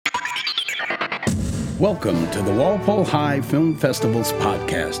Welcome to the Walpole High Film Festival's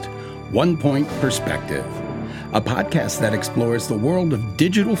podcast, One Point Perspective, a podcast that explores the world of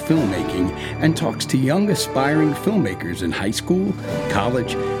digital filmmaking and talks to young aspiring filmmakers in high school,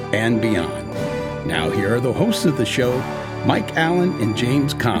 college, and beyond. Now here are the hosts of the show, Mike Allen and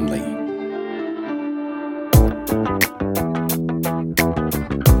James Conley.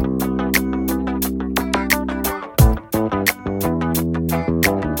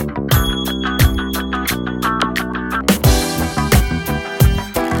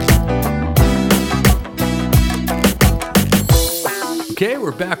 Okay,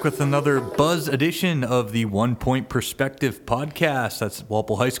 we're back with another buzz edition of the One Point Perspective podcast. That's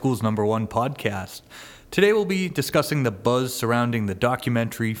Walpole High School's #1 podcast. Today we'll be discussing the buzz surrounding the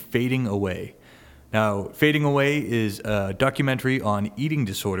documentary Fading Away. Now, Fading Away is a documentary on eating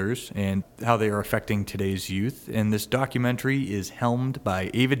disorders and how they are affecting today's youth. And this documentary is helmed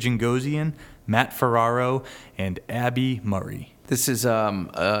by Ava Jingosian, Matt Ferraro, and Abby Murray. This is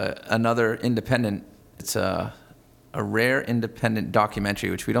another independent, it's a rare independent documentary,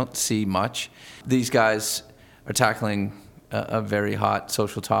 which we don't see much. These guys are tackling a very hot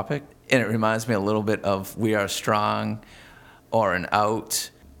social topic, and it reminds me a little bit of We Are Strong or An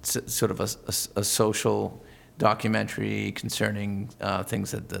Out, sort of a social documentary concerning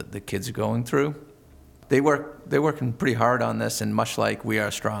things that the kids are going through. They're working pretty hard on this, and much like We Are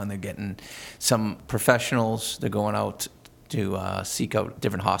Strong, they're getting some professionals. They're going out to seek out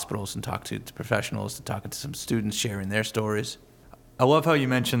different hospitals and talk to professionals, to talk to some students, sharing their stories. I love how you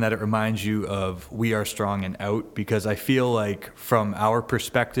mentioned that it reminds you of We Are Strong and Out, because I feel like from our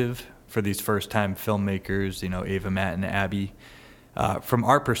perspective, for these first-time filmmakers, Ava, Matt, and Abby, from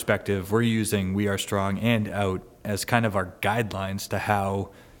our perspective, we're using We Are Strong and Out as kind of our guidelines to how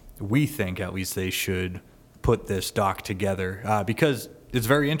we think, at least, they should put this doc together, because it's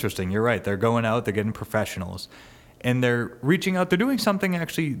very interesting. You're right. They're going out, they're getting professionals, and they're reaching out. They're doing something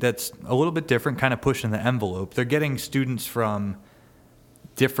actually that's a little bit different, kind of pushing the envelope. They're getting students from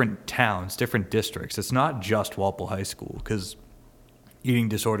different towns, different districts. It's not just Walpole High School, because eating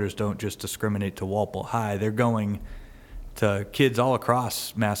disorders don't just discriminate to Walpole High. They're going to kids all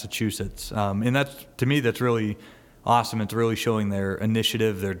across Massachusetts. And that's, to me, that's really awesome. It's really showing their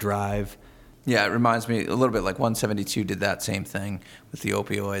initiative, their drive. Yeah, it reminds me a little bit like 172 did that same thing with the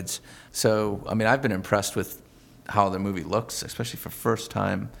opioids. So, I've been impressed with how the movie looks, especially for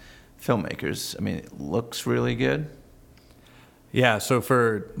first-time filmmakers. It looks really good. Yeah, so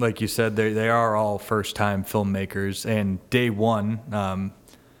for, like you said, they are all first-time filmmakers. And day one,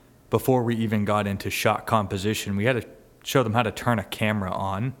 before we even got into shot composition, we had to show them how to turn a camera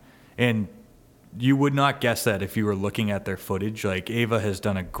on. And you would not guess that if you were looking at their footage. Like, Ava has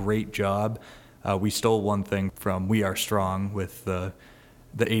done a great job. We stole one thing from We Are Strong with the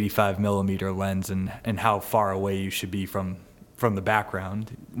 85 millimeter lens and how far away you should be from the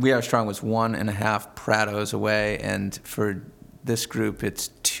background. We Are Strong was 1.5 Prados away, and for this group, it's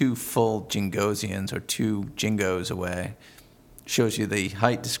 2 full Jingosians or 2 Jingos away. Shows you the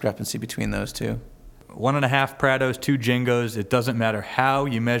height discrepancy between those two. 1.5 Prados, 2 Jingos. It doesn't matter how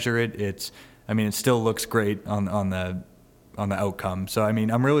you measure it. It still looks great on the outcome. So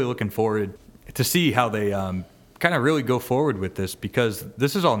I'm really looking forward to see how they kind of really go forward with this, because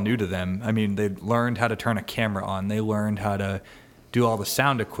this is all new to them. They learned how to turn a camera on. They learned how to do all the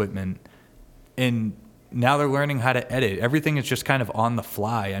sound equipment, and now they're learning how to edit. Everything is just kind of on the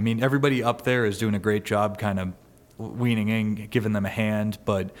fly. Everybody up there is doing a great job kind of leaning in, giving them a hand,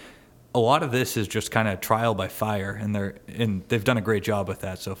 but a lot of this is just kind of trial by fire, and they've done a great job with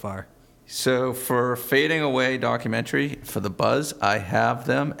that so far. So for Fading Away documentary, for the buzz, I have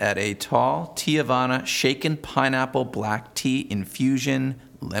them at a tall Teavana shaken pineapple black tea infusion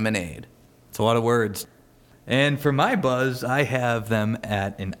lemonade. It's a lot of words. And for my buzz, I have them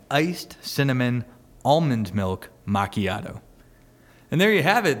at an iced cinnamon almond milk macchiato. And there you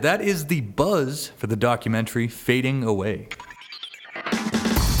have it. That is the buzz for the documentary Fading Away.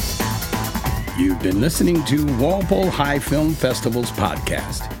 You've been listening to Walpole High Film Festival's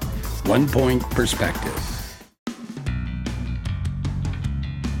podcast, One Point Perspective.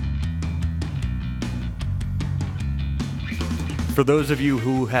 For those of you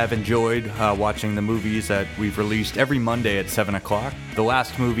who have enjoyed watching the movies that we've released every Monday at 7 o'clock, the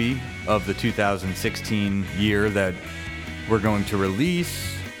last movie of the 2016 year that we're going to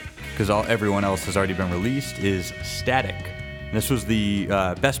release, because everyone else has already been released, is Static. And this was the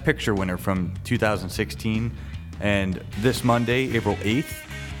Best Picture winner from 2016. And this Monday, April 8th,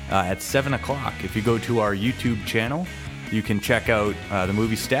 at 7 o'clock, if you go to our YouTube channel, you can check out the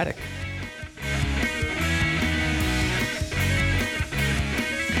movie Static.